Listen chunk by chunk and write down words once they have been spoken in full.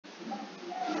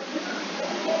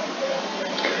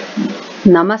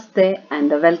Namaste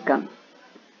and welcome.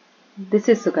 This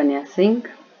is Sukanya Singh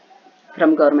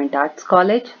from Government Arts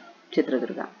College,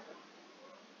 Chitradurga.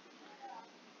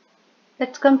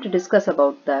 Let's come to discuss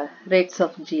about the rates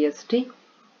of GST.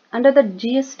 Under the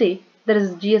GST, there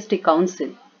is GST Council,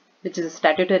 which is a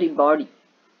statutory body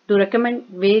to recommend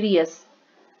various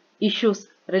issues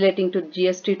relating to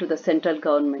GST to the central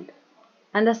government.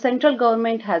 And the central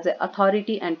government has the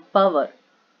authority and power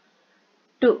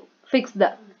to fix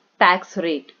the tax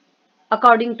rate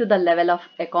according to the level of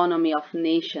economy of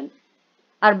nation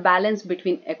or balance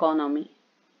between economy.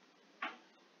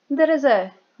 There is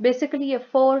basically a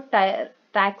four-tier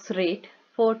tax rate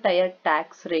for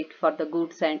the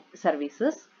goods and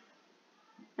services,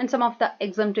 and some of the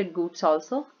exempted goods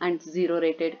also, and zero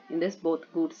rated in this both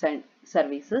goods and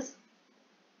services.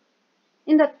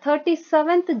 In the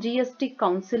 37th GST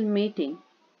Council meeting,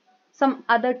 some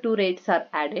other two rates are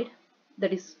added,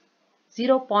 that is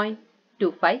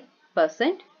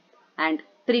 0.25% and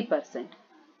 3%.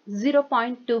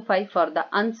 0.25 for the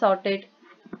unsorted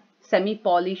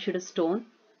semi-polished stone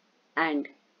and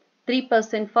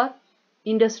 3% for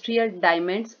industrial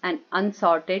diamonds and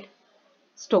unsorted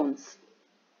stones.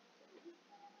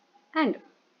 And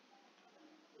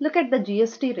look at the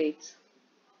GST rates.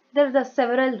 There are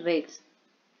several rates.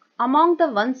 Among the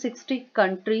 160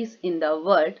 countries in the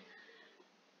world,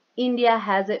 India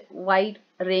has a wide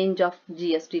range of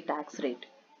GST tax rate.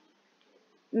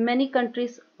 Many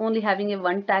countries only having a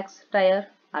one tax tier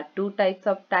or two types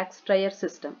of tax tier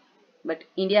system, but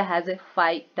India has a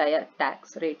 5-tier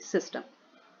tax rate system.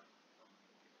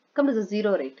 Come to the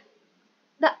zero rate.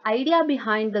 The idea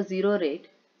behind the zero rate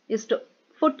is to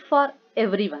food for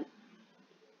everyone.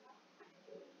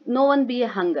 No one be a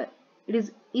hunger. It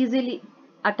is easily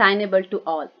attainable to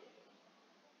all.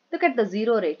 Look at the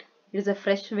zero rate. It is a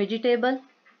fresh vegetable,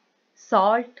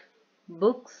 salt,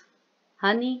 books,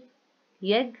 honey,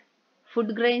 egg,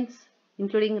 food grains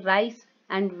including rice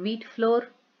and wheat flour,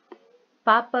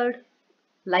 papad,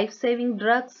 life-saving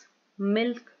drugs,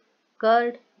 milk,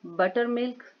 curd,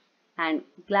 buttermilk and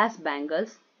glass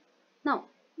bangles. Now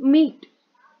meat,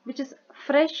 which is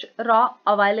fresh raw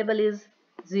available, is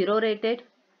zero rated,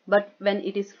 but when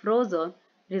it is frozen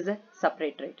it is a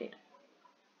separate rated.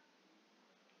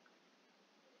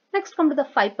 Next come to the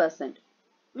 5%,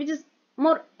 which is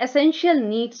more essential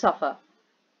needs of a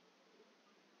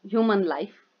human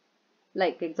life,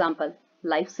 like example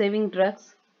life-saving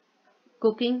drugs,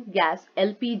 cooking gas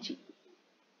LPG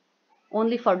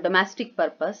only for domestic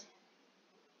purpose,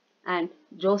 and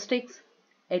joss sticks,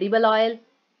 edible oil,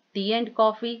 tea and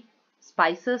coffee,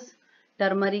 spices,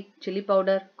 turmeric, chili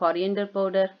powder, coriander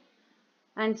powder,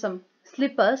 and some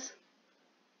slippers.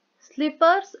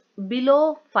 Slippers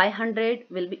below 500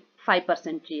 will be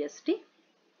 5% GST.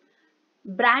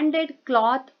 Branded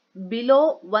cloth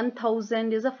below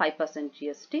 1000 is a 5%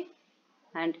 GST.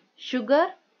 And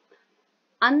sugar,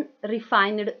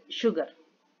 unrefined sugar.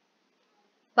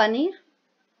 Paneer,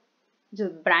 which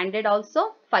is branded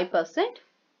also, 5%.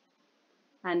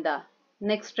 And the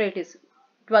next rate is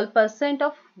 12%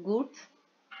 of goods.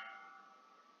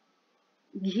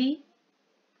 Ghee,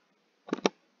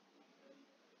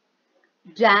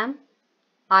 jam,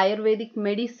 Ayurvedic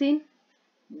medicine,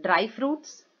 dry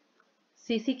fruits,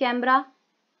 CC camera,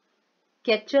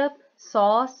 ketchup,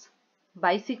 sauce,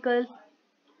 bicycle,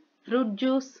 fruit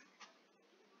juice,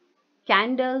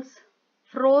 candles,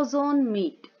 frozen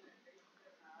meat,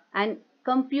 and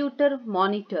computer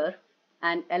monitor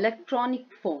and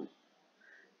electronic phone.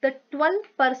 The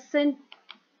 12%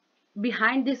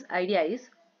 behind this idea is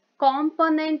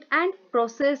component and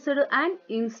processed and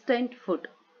instant food.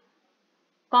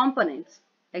 Components,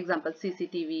 example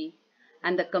CCTV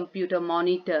and the computer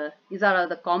monitor, these are all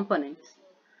the components.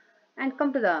 And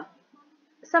come to the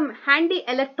some handy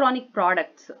electronic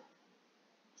products,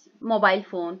 mobile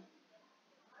phone,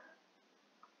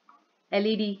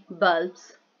 LED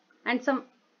bulbs, and some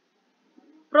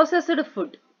processed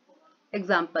food,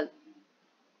 example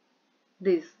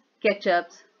these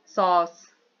ketchups,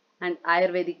 sauce and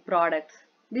Ayurvedic products.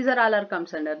 These are all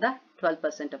comes under the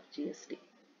 12% of GST.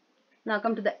 Now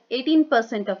come to the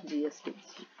 18% of GST.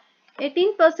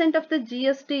 18% of the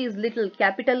GST is little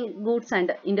capital goods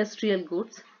and industrial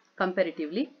goods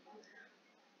comparatively.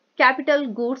 Capital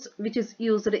goods, which is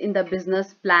used in the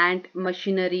business, plant,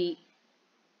 machinery,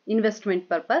 investment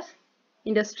purpose.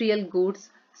 Industrial goods,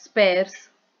 spares,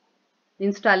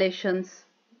 installations,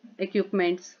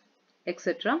 equipments,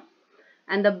 etc.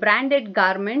 And the branded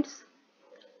garments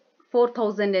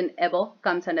 4,000 and above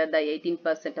comes under the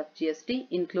 18% of GST,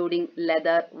 including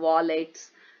leather,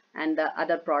 wallets and the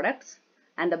other products.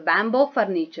 And the bamboo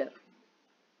furniture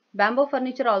Bamboo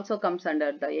furniture also comes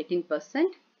under the 18%.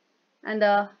 And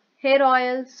the hair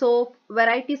oil, soap,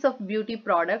 varieties of beauty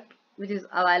product which is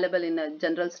available in a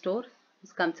general store,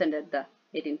 this comes under the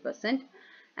 18%.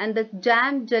 And the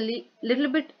jam, jelly,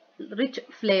 little bit rich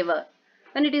flavor,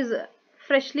 when it is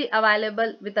freshly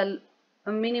available with a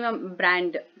minimum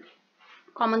brand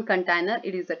common container,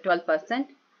 it is at 12%.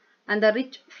 And the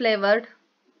rich flavored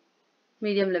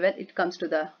medium level, it comes to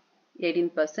the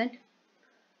 18%.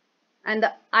 And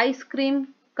the ice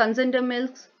cream, concentrated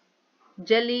milks,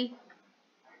 jelly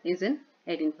is in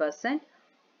 18%.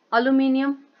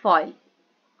 Aluminium foil,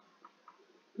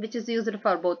 which is used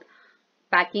for both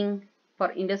packing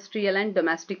for industrial and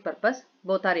domestic purpose,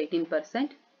 both are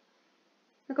 18%.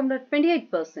 Now come to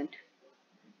 28%.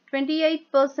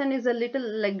 28% is a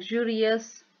little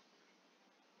luxurious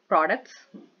products.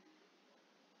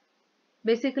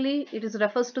 Basically, it is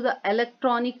refers to the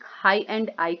electronic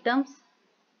high-end items,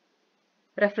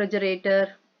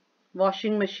 refrigerator,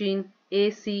 washing machine,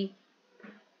 AC,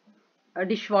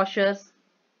 dishwashers,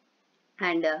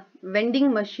 and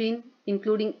vending machine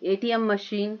including ATM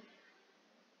machine,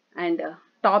 and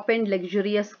top-end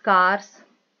luxurious cars.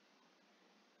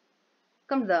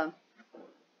 Come the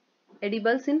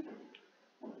edibles in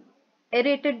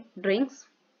aerated drinks,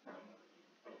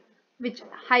 which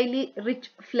highly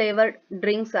rich flavored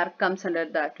drinks are comes under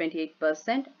the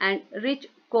 28%, and rich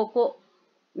cocoa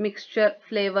mixture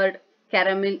flavored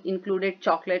caramel included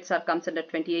chocolates are comes under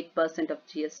 28% of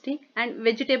GST, and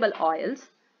vegetable oils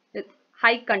with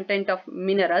high content of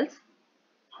minerals,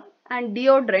 and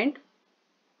deodorant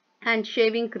and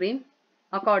shaving cream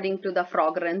according to the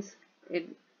fragrance it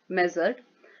measured,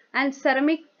 and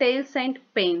ceramic tails and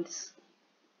paints.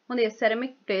 Only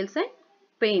ceramic tails and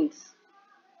paints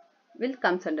will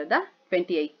comes under the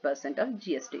 28% of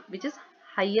GST, which is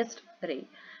highest rate.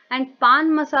 And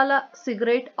pan masala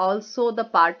cigarette also the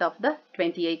part of the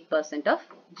 28% of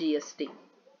GST.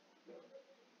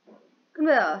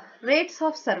 The rates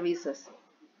of services.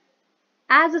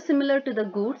 As similar to the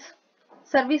goods,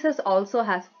 services also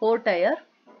has 4 tier: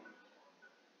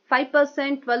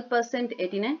 5%, 12%,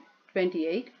 18 and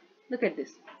 28. Look at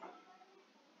this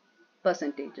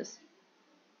percentages.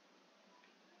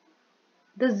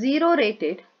 The zero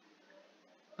rated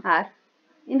are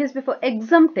in this before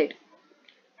exempted.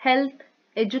 Health,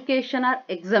 education are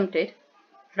exempted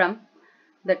from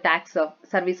the tax of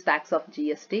service tax of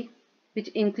GST, which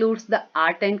includes the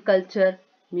art and culture,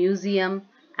 museum,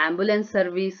 ambulance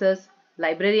services,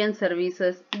 librarian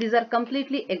services. These are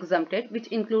completely exempted, which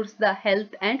includes the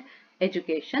health and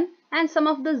education. And some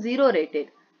of the zero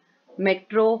rated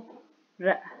metro,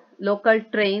 local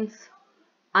trains,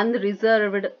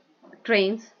 unreserved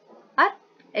trains are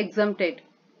exempted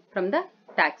from the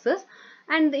taxes.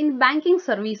 And in banking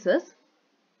services,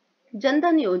 Jan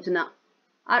Dhan Yojana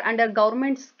are under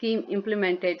government scheme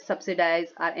implemented,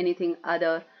 subsidized or anything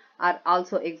other are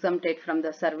also exempted from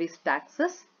the service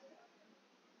taxes.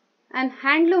 And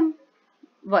handloom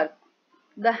work,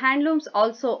 the handlooms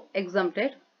also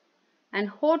exempted. And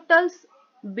hotels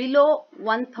below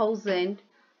 1000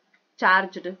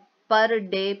 charged per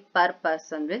day per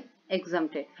person will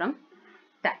exempted from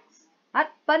tax, or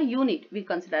per unit, we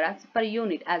consider as per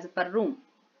unit, as per room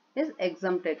is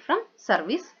exempted from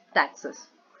service taxes.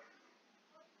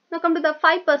 Now come to the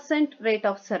 5% rate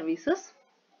of services.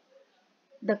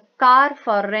 The car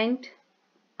for rent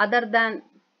other than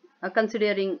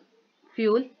considering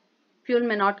fuel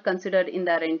may not considered in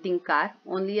the renting car,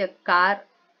 only a car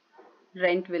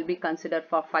rent will be considered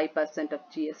for 5% of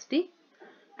GST.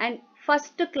 And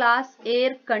first class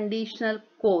air conditioner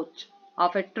coach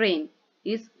of a train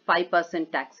is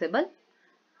 5% taxable.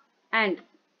 And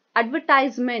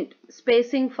advertisement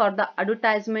spacing for the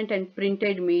advertisement and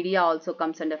printed media also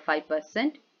comes under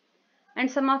 5%.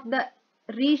 And some of the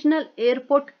regional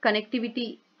airport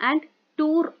connectivity and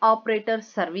tour operator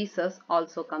services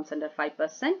also comes under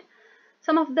 5%.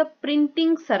 Some of the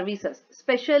printing services,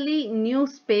 especially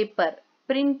newspaper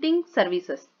printing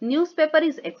services, newspaper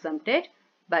is exempted,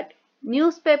 but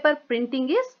newspaper printing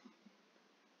is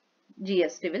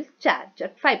GST will charge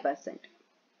at 5%.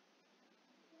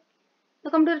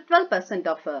 Now come to the 12%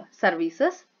 of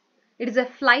services. It is a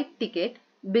flight ticket,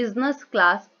 business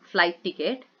class flight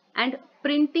ticket, and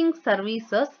printing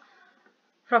services,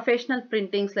 professional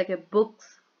printings like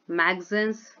books,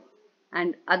 magazines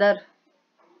and other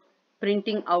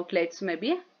printing outlets may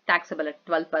be taxable at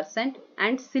 12%.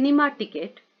 And cinema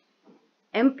ticket,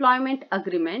 employment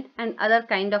agreement and other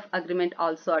kind of agreement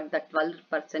also at the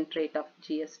 12% rate of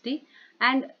GST.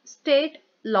 And state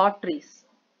lotteries,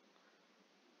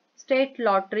 state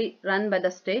lottery run by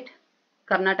the state,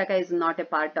 Karnataka is not a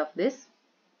part of this.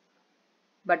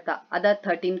 but the other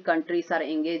 13 countries are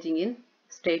engaging in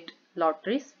state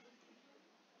lotteries.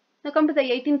 Now come to the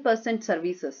 18%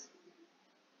 services.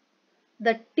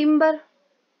 The timber,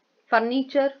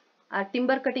 furniture,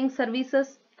 timber cutting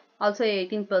services also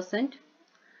 18%,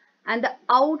 and the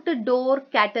outdoor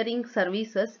catering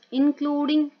services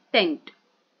including tent,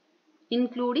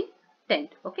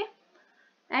 okay,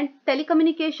 and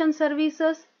telecommunication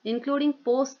services including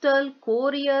postal,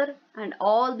 courier, and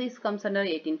all this comes under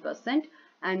 18%,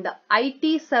 and the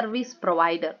IT service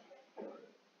provider,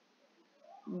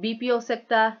 BPO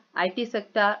sector,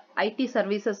 IT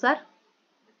services are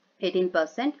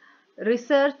 18%,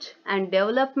 research and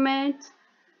development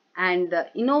and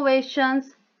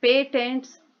innovations,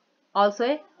 patents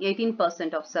also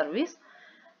 18% of service,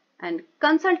 and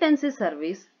consultancy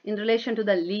service in relation to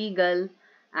the legal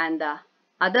and the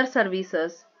other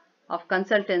services of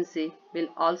consultancy will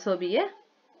also be a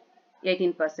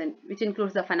 18%, which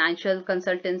includes the financial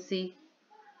consultancy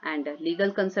and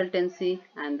legal consultancy,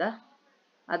 and the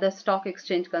other stock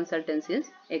exchange consultancy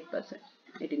is 8%,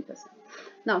 18%.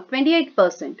 Now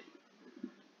 28%.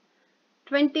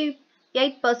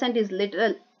 28% is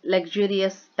little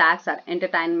luxurious tax or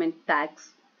entertainment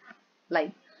tax,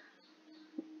 like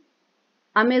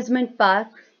amusement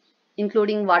parks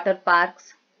including water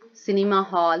parks, cinema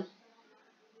hall,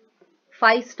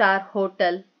 5-star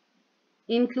hotel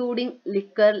including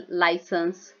liquor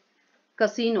license,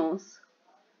 casinos,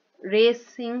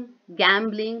 racing,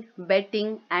 gambling,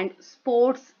 betting, and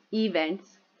sports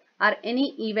events, or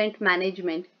any event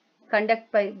management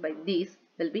conducted by these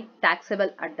will be taxable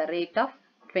at the rate of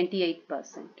 28%.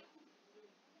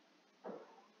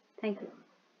 Thank you.